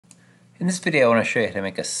In this video, I want to show you how to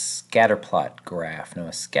make a scatter plot graph. Now,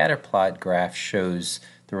 a scatter plot graph shows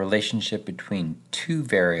the relationship between two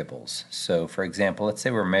variables. So, for example, let's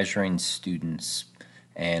say we're measuring students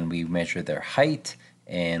and we measure their height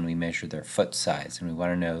and we measure their foot size, and we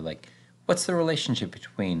want to know, like, what's the relationship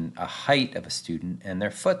between a height of a student and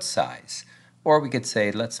their foot size? Or we could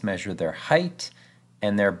say, let's measure their height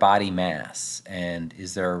and their body mass, and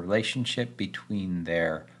is there a relationship between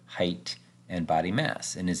their height and body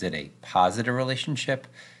mass? And is it a positive relationship?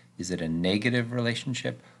 Is it a negative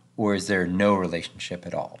relationship? Or is there no relationship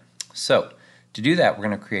at all? So to do that, we're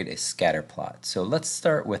going to create a scatter plot. So let's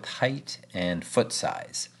start with height and foot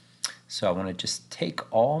size. So I want to just take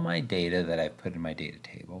all my data that I put in my data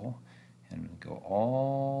table and go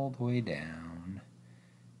all the way down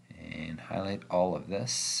and highlight all of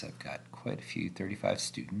this. I've got quite a few, 35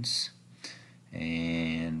 students.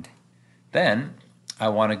 And then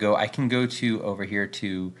I can go to over here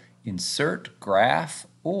to insert graph,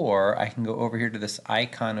 or I can go over here to this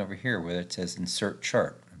icon over here where it says insert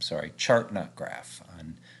chart. I'm sorry, chart, not graph.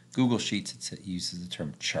 On Google Sheets, it uses the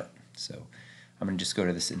term chart. So I'm going to just go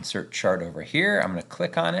to this insert chart over here. I'm going to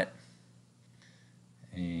click on it,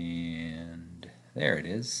 and there it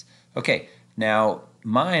is. Okay, now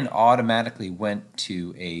mine automatically went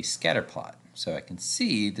to a scatter plot. So I can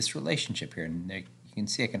see this relationship here, and there, you can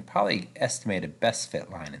see I can probably estimate a best fit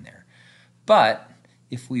line in there. But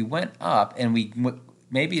if we went up and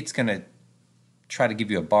maybe it's going to try to give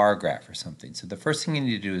you a bar graph or something. So the first thing you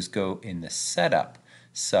need to do is go in the setup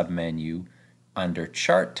submenu under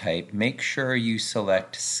chart type. Make sure you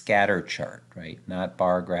select scatter chart, right? Not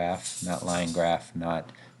bar graph, not line graph,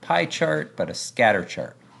 not pie chart, but a scatter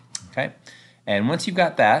chart. Okay? And once you've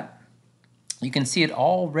got that, you can see it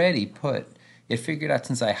already it figured out,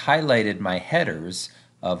 since I highlighted my headers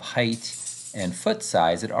of height and foot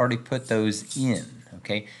size, it already put those in.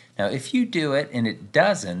 Okay. Now if you do it and it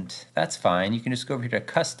doesn't, that's fine. You can just go over here to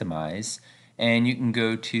customize, and you can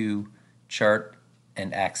go to chart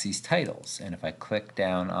and axis titles. And if I click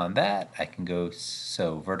down on that, I can go,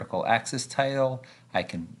 so vertical axis title,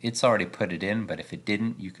 it's already put it in, but if it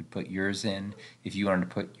didn't, you could put yours in. If you wanted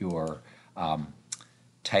to put your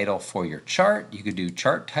title for your chart, you could do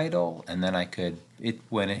chart title, and then it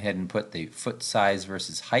went ahead and put the foot size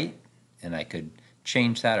versus height, and I could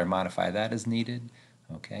change that or modify that as needed.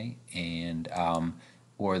 Okay, and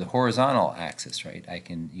or the horizontal axis, right?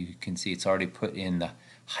 You can see it's already put in the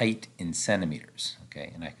height in centimeters.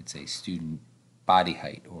 Okay, and I could say student body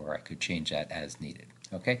height, or I could change that as needed.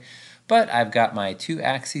 Okay, but I've got my two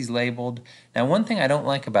axes labeled. Now, one thing I don't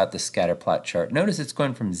like about the scatter plot chart, notice it's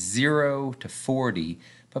going from 0 to 40,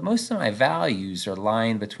 but most of my values are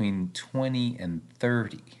lying between 20 and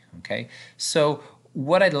 30. Okay, so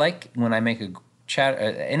what I'd like when I make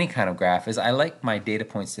any kind of graph is I like my data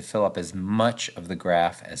points to fill up as much of the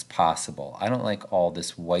graph as possible. I don't like all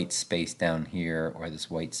this white space down here or this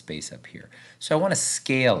white space up here. So I want to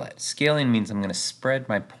scale it. Scaling means I'm going to spread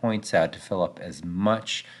my points out to fill up as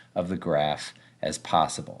much of the graph as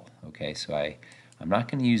possible. Okay, so I'm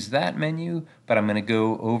not going to use that menu, but I'm going to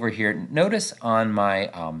go over here. Notice on my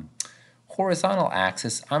horizontal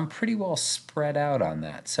axis, I'm pretty well spread out on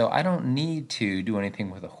that. So I don't need to do anything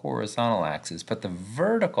with the horizontal axis, but the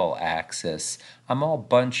vertical axis, I'm all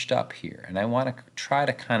bunched up here, and I want to try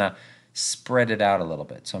to kind of spread it out a little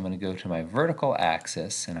bit. So I'm going to go to my vertical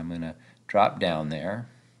axis, and I'm going to drop down there,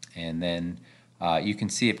 and then you can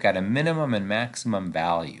see I've got a minimum and maximum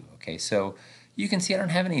value. Okay, so you can see I don't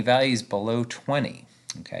have any values below 20.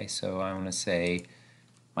 Okay, so I want to say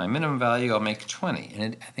my minimum value, I'll make 20,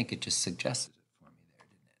 and I think it just suggested it for me there,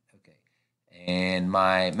 didn't it? Okay, and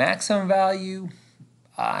my maximum value,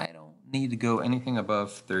 I don't need to go anything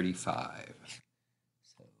above 35.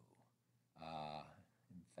 So,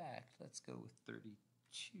 in fact, let's go with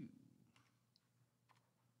 32.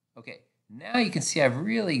 Okay, now you can see I've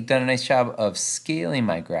really done a nice job of scaling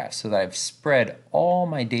my graph so that I've spread all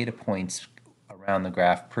my data points around the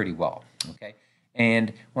graph pretty well. Okay.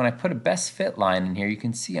 And when I put a best fit line in here, you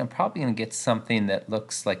can see I'm probably going to get something that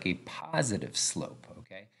looks like a positive slope.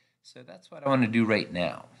 Okay, so that's what I want to do right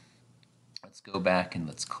now. Let's go back and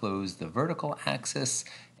let's close the vertical axis,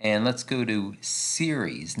 and let's go to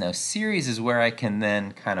series. Now, series is where I can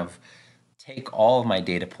then kind of take all of my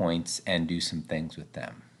data points and do some things with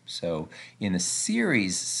them. So in the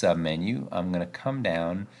series submenu, I'm going to come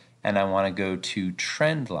down and I want to go to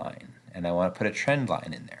Trendline, and I want to put a trend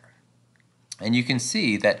line in there. And you can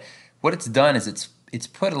see that what it's done is it's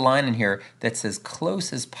put a line in here that's as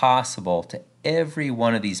close as possible to every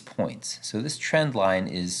one of these points. So this trend line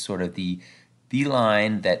is sort of the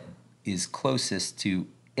line that is closest to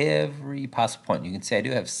every possible point. You can see I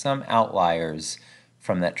do have some outliers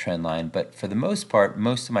from that trend line, but for the most part,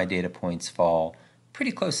 most of my data points fall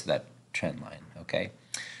pretty close to that trend line, okay?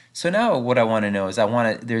 So now what I want to know is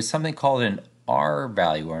there's something called an R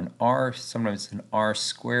value, or an R, sometimes an R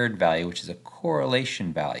squared value, which is a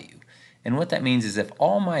correlation value. And what that means is if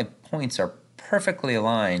all my points are perfectly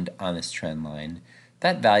aligned on this trend line,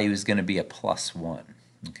 that value is going to be a +1.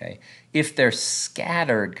 Okay, if they're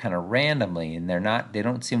scattered kind of randomly and they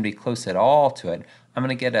don't seem to be close at all to it, I'm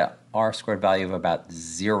going to get a R squared value of about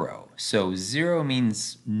 0. So 0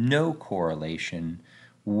 means no correlation.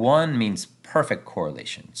 1 means perfect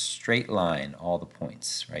correlation, straight line, all the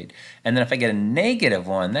points, right? And then if I get a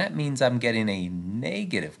 -1, that means I'm getting a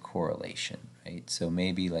negative correlation, right? So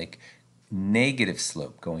maybe like negative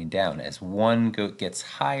slope going down. As one gets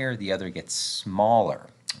higher, the other gets smaller,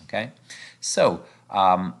 okay? So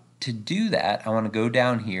to do that, I want to go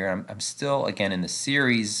down here. I'm still, again, in the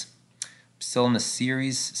series,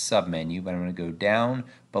 submenu, but I'm going to go down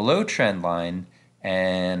below trend line,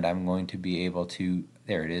 and I'm going to be able to,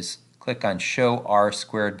 there it is, click on show R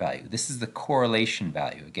squared value. This is the correlation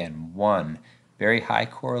value. Again, 1, very high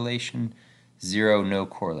correlation, 0, no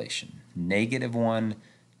correlation. -1,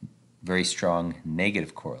 very strong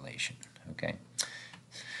negative correlation, okay?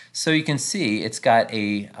 So you can see it's got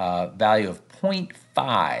a value of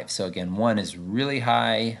 0.5. So again, 1 is really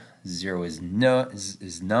high, 0 is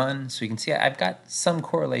none. So you can see I've got some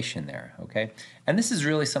correlation there, okay? And this is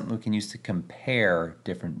really something we can use to compare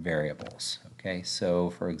different variables, okay? So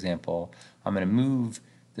for example, I'm going to move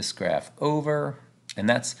this graph over, and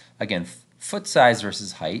that's, again, foot size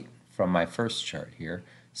versus height from my first chart here.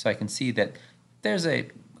 So I can see that there's a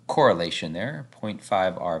correlation there,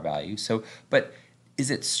 0.5 R value. So, but is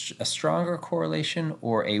it a stronger correlation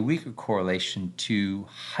or a weaker correlation to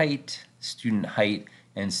height, student height,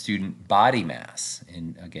 and student body mass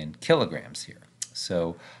in, again, kilograms here?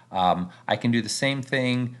 So I can do the same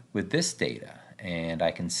thing with this data, and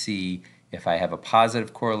I can see if I have a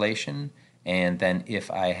positive correlation, and then if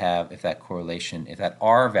that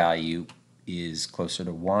R value is closer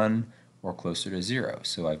to 1 or closer to 0.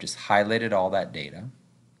 So I've just highlighted all that data.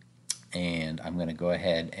 And I'm going to go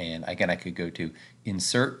ahead and, again, I could go to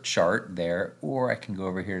insert chart there, or I can go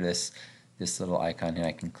over here to this little icon here.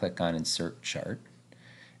 I can click on insert chart.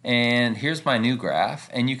 And here's my new graph.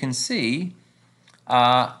 And you can see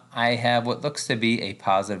I have what looks to be a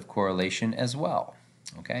positive correlation as well.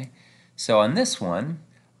 Okay, so on this one,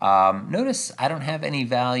 notice I don't have any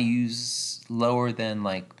values lower than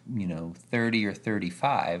 30 or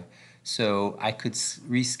 35. So I could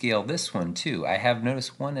rescale this one too. I have,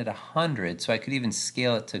 notice, one at 100, so I could even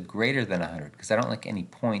scale it to greater than 100 because I don't like any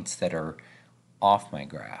points that are off my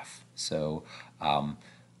graph. So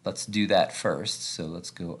let's do that first. So let's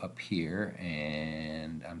go up here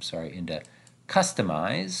and, into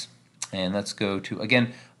customize, and let's go to,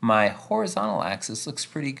 again, my horizontal axis looks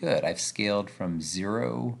pretty good. I've scaled from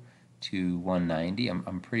 0 to 190.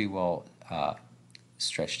 I'm pretty well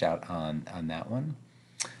stretched out on that one.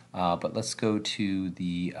 But let's go to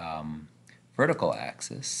the vertical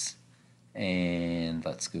axis, and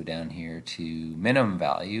let's go down here to minimum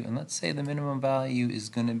value, and let's say the minimum value is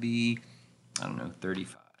going to be, I don't know,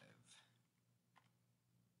 35.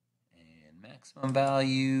 And maximum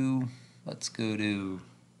value, let's go to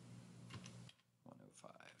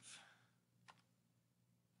 105.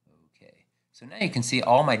 Okay, so now you can see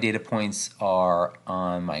all my data points are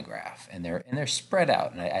on my graph, and they're spread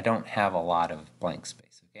out, and I don't have a lot of blank space.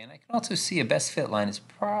 Okay, and I can also see a best fit line is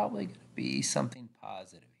probably going to be something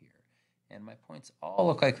positive here. And my points all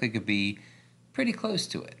look like they could be pretty close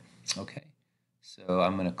to it. Okay, so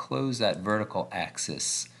I'm going to close that vertical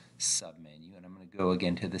axis submenu, and I'm going to go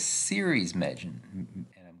again to the series menu, and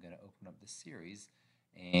I'm going to open up the series,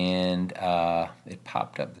 and it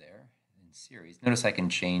popped up there in series. Notice I can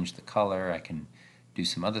change the color, I can do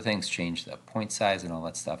some other things, change the point size and all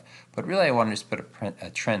that stuff, but really I want to just put a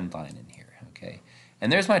trend line in here. Okay.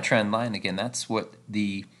 And there's my trend line. Again, that's what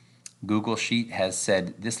the Google Sheet has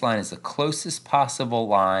said. This line is the closest possible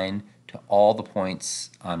line to all the points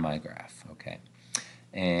on my graph. Okay.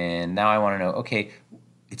 And now I want to know, okay,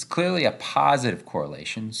 it's clearly a positive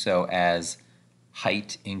correlation. So as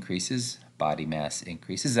height increases, body mass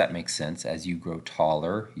increases. That makes sense. As you grow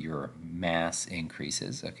taller, your mass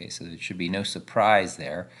increases. Okay, so there should be no surprise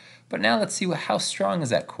there. But now let's see how strong is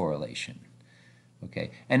that correlation.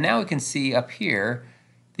 Okay, and now we can see up here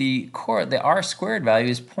the R squared value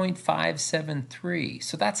is 0.573.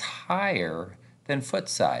 So that's higher than foot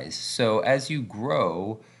size. So as you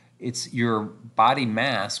grow, your body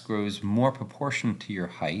mass grows more proportional to your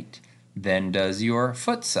height, than does your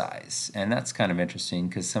foot size. And that's kind of interesting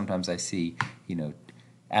because sometimes I see,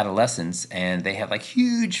 adolescents and they have like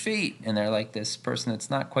huge feet and they're like this person that's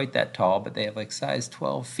not quite that tall, but they have like size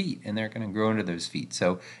 12 feet and they're going to grow into those feet.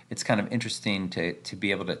 So it's kind of interesting to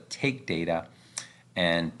be able to take data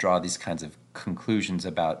and draw these kinds of conclusions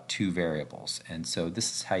about two variables. And so this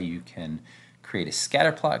is how you can create a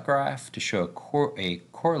scatter plot graph to show a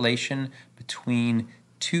correlation between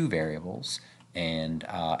two variables and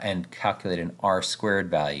calculate an R²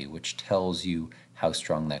 value, which tells you how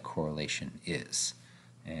strong that correlation is.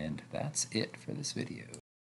 And that's it for this video.